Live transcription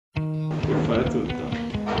fare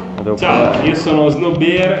tutto. Ciao, io sono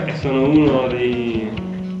Snowbear e sono uno dei...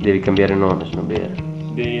 Devi cambiare nome, Snowbear.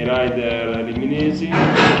 Dei rider riminesi.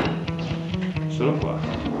 Sono qua.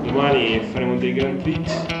 Domani faremo dei Grand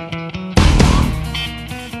Prix.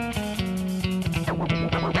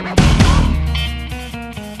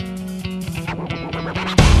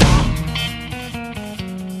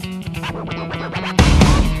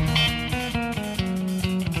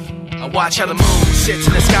 Watch how the moon sits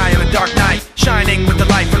in the sky on a dark night, shining with the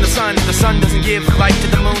light from the sun. The sun doesn't give light to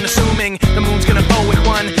the moon, assuming the moon's gonna owe it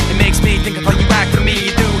one. It makes me think of how you act for me.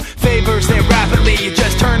 You do favors there rapidly. You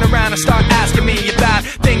just turn around and start asking me about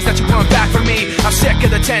things that you want back from me. I'm sick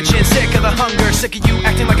of the tension, sick of the hunger, sick of you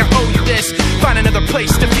acting like I owe you this. Find another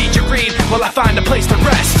place to feed your greed while I find a place to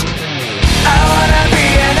rest. I wanna be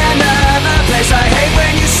in another place. I hate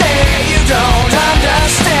when you say you don't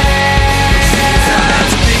understand.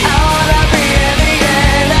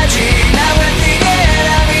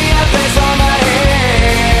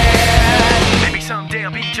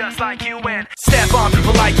 Like you and step on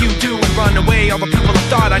people like you do and run away all the people I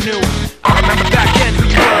thought I knew. I remember back then who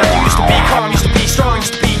you were. You used to be calm, used to be strong,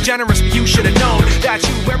 used to be generous, but you should have known that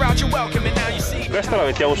you wear out your welcome and now you see. Questa la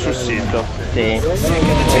mettiamo sul sito. Sì. Sick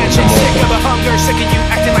of the tension, sick of the hunger, sick of you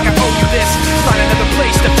acting like I owe you this. Find another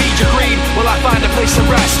place to feed your greed while I find a place to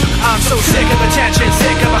rest. I'm so sick of the tension,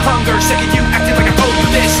 sick of the hunger, sick of you acting like I owe you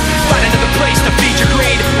this. Find another place to feed your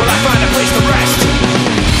greed while I find a place to rest.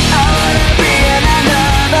 I wanna be in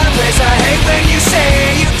another place. I hate when you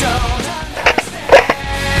say you don't understand.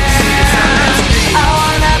 I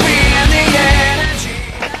wanna be in the energy,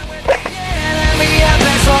 be a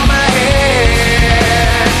place for my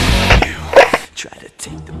head. You try to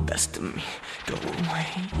take the best of me, go away.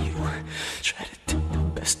 You try to take the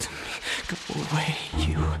best of me, go away.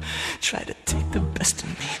 You try to take the best of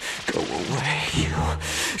me, go away. You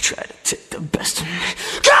try to take the best of me,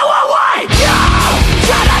 go away. You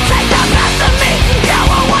try to take the best of me, go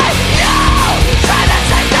away. You try to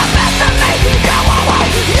take the best of me, go away.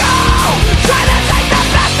 You try to take the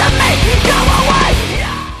best of me, go away.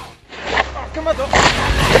 Come on, go away.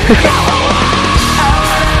 I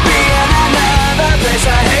wanna be in another place. I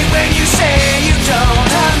hate when you say you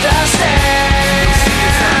don't understand.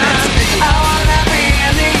 I wanna be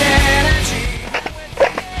in the energy,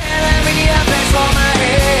 be a place for my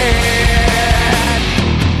head.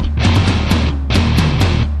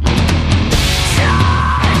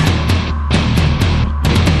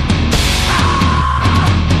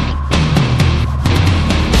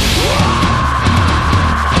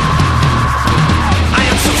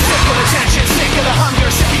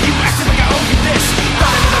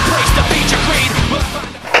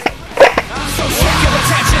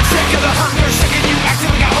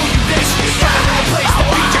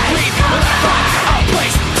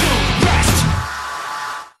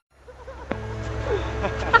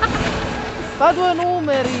 Fa due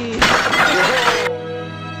numeri!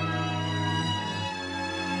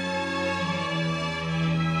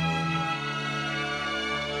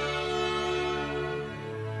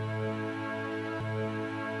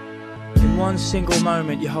 In one single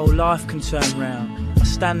moment your whole life can turn round. I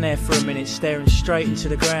stand there for a minute staring straight into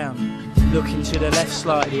the ground, looking to the left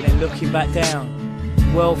slightly then looking back down.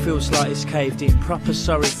 World feels like it's caved in, proper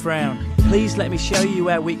sorry frown. Please let me show you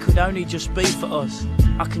how we could only just be for us.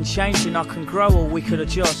 I can change and I can grow or we could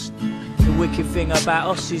adjust. The wicked thing about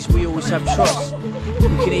us is we always have trust.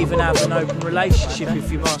 We can even have an open relationship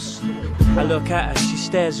if you must. I look at her, she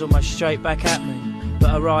stares almost straight back at me,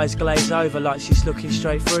 but her eyes glaze over like she's looking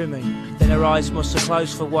straight through me. Then her eyes must have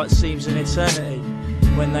closed for what seems an eternity.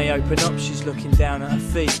 When they open up she's looking down at her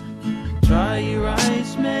feet. Dry your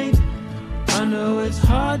eyes, mate. I know it's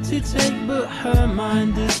hard to take, but her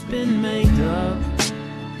mind has been made up.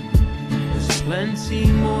 There's plenty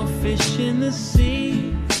more fish in the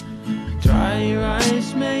sea. Dry your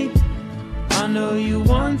eyes, mate. I know you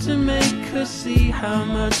want to make her see how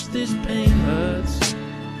much this pain hurts,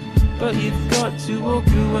 but you've got to walk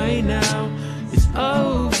away now. It's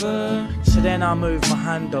over. So then I move my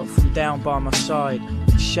hand up from down by my side,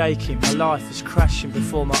 shaking, my life is crashing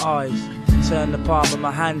before my eyes. Turn the palm of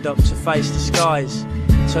my hand up to face the skies,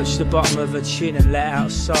 touch the bottom of her chin and let out a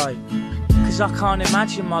sigh. Cause I can't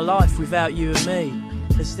imagine my life without you and me.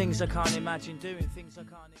 There's things I can't imagine doing, things I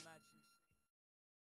can't imagine.